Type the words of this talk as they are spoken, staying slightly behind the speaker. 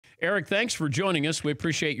Eric, thanks for joining us. We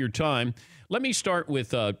appreciate your time. Let me start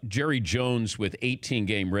with Jerry Jones with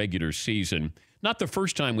 18-game regular season. Not the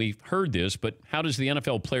first time we've heard this, but how does the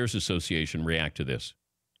NFL Players Association react to this?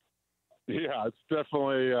 Yeah, it's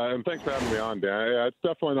definitely, and thanks for having me on, Dan. Yeah, it's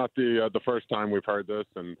definitely not the first time we've heard this,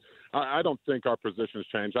 and I don't think our position's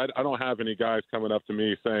changed. I don't have any guys coming up to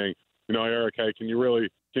me saying, Eric, hey, can you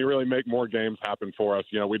really make more games happen for us?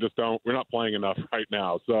 We're not playing enough right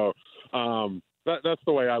now. So that's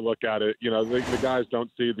the way I look at it. The guys don't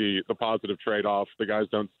see the positive trade-off. The guys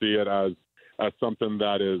don't see it as something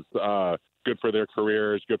that is good for their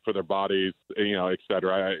careers, good for their bodies, et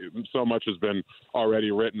cetera. So much has been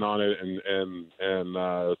already written on it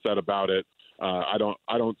and said about it. I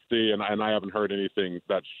don't see, and I haven't heard anything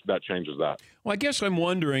that changes that. Well, I guess I'm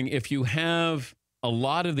wondering if you have a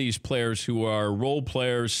lot of these players who are role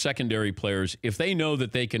players, secondary players, if they know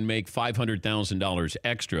that they can make $500,000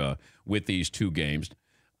 extra with these 2 games,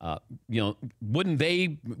 wouldn't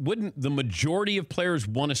the majority of players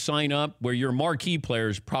want to sign up where your marquee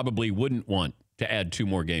players probably wouldn't want to add 2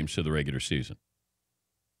 more games to the regular season?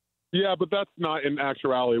 Yeah, but that's not in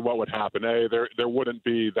actuality what would happen. There wouldn't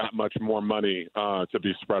be that much more money to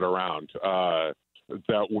be spread around.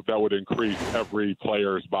 That would increase every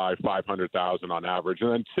player's by $500,000 on average, and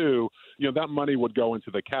then 2, that money would go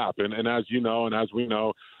into the cap, and as you know, and as we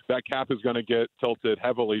know, that cap is going to get tilted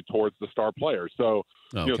heavily towards the star players. So,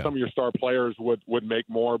 some of your star players would make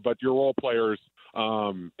more, but your role players,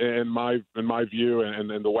 in my view,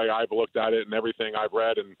 and the way I've looked at it, and everything I've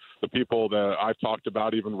read, and the people that I've talked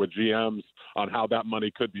about, even with GMs, on how that money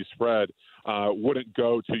could be spread, wouldn't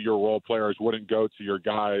go to your role players, wouldn't go to your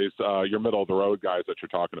guys, your middle of the road guys that you're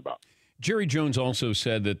talking about. Jerry Jones also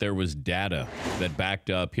said that there was data that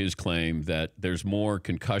backed up his claim that there's more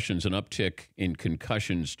concussions, an uptick in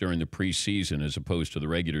concussions during the preseason as opposed to the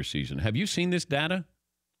regular season. Have you seen this data?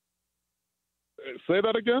 Say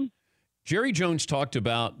that again? Jerry Jones talked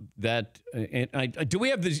about that. Do we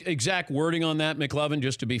have the exact wording on that, McLovin,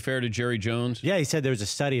 just to be fair to Jerry Jones? Yeah, he said there was a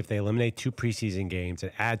study. If they eliminate 2 preseason games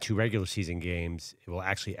and add 2 regular season games, it will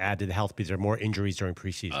actually add to the health because there are more injuries during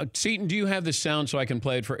preseason. Seton, do you have the sound so I can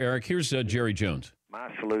play it for Eric? Here's Jerry Jones.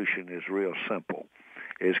 My solution is real simple,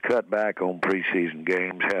 is cut back on preseason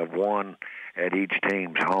games, have 1 at each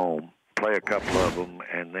team's home, play a couple of them,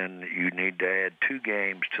 and then you need to add 2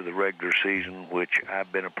 games to the regular season, which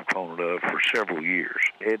I've been a proponent of for several years.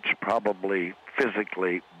 It's probably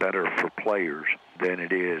physically better for players than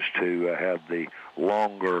it is to have the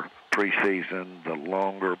longer preseason, the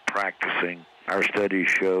longer practicing. Our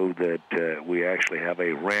studies show that we actually have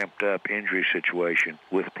a ramped-up injury situation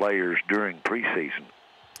with players during preseason.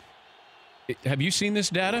 Have you seen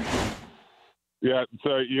this data? Yeah,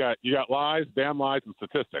 so you got lies, damn lies, and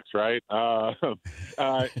statistics, right?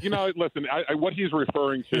 Listen, what he's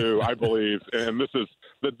referring to, I believe, and this is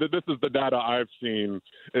the data I've seen,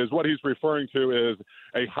 is what he's referring to is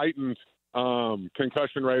a heightened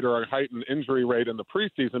concussion rate or a heightened injury rate in the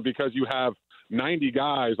preseason because you have 90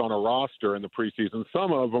 guys on a roster in the preseason,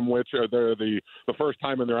 some of them which are they're the first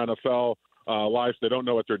time in their NFL life. They don't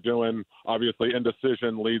know what they're doing. Obviously,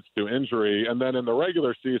 indecision leads to injury. And then in the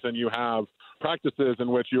regular season, you have practices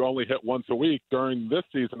in which you only hit once a week. During this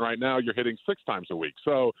season right now, you're hitting 6 times a week.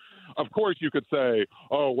 So, of course, you could say,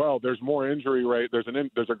 oh, well, there's more injury rate. There's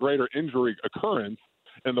a greater injury occurrence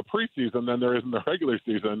in the preseason than there is in the regular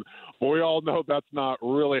season. But we all know that's not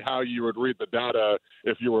really how you would read the data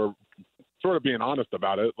if you were sort of being honest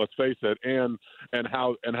about it, let's face it, and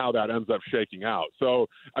how that ends up shaking out. So,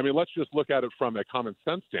 I mean, let's just look at it from a common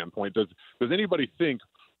sense standpoint. Does anybody think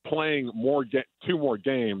playing 2 more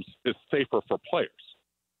games is safer for players?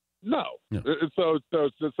 No. So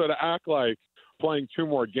to act like playing 2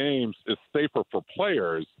 more games is safer for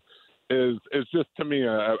players is just, to me,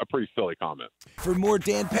 a pretty silly comment. For more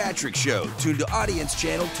Dan Patrick Show, tune to Audience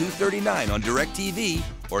Channel 239 on DirecTV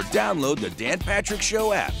or download the Dan Patrick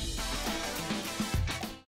Show app.